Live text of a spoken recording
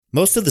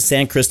Most of the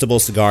San Cristobal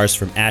cigars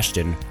from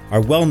Ashton are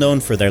well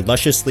known for their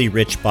lusciously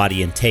rich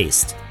body and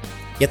taste.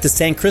 Yet the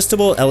San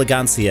Cristobal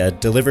Elegancia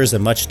delivers a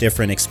much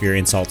different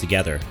experience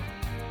altogether.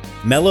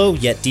 Mellow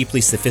yet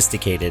deeply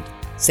sophisticated,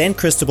 San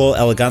Cristobal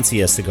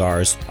Elegancia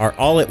cigars are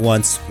all at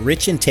once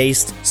rich in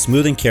taste,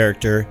 smooth in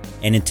character,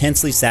 and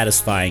intensely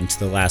satisfying to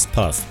the last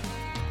puff.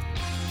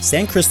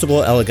 San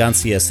Cristobal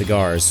Elegancia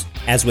cigars,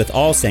 as with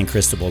all San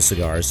Cristobal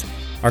cigars,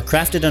 are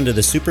crafted under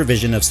the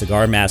supervision of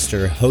cigar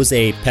master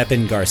Jose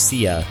Pepin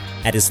Garcia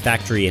at his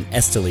factory in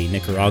Esteli,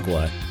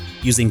 Nicaragua,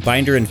 using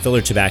binder and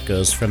filler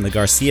tobaccos from the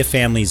Garcia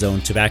family's own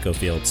tobacco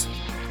fields.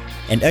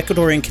 An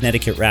Ecuadorian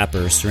Connecticut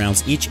wrapper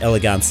surrounds each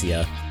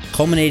Elegancia,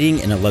 culminating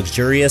in a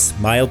luxurious,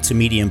 mild to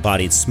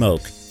medium-bodied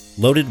smoke,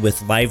 loaded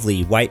with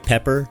lively white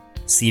pepper,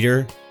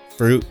 cedar,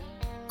 fruit,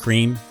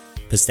 cream,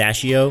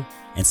 pistachio,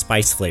 and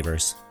spice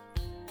flavors.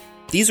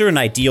 These are an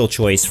ideal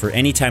choice for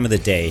any time of the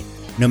day,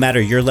 no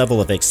matter your level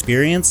of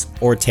experience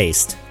or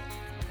taste.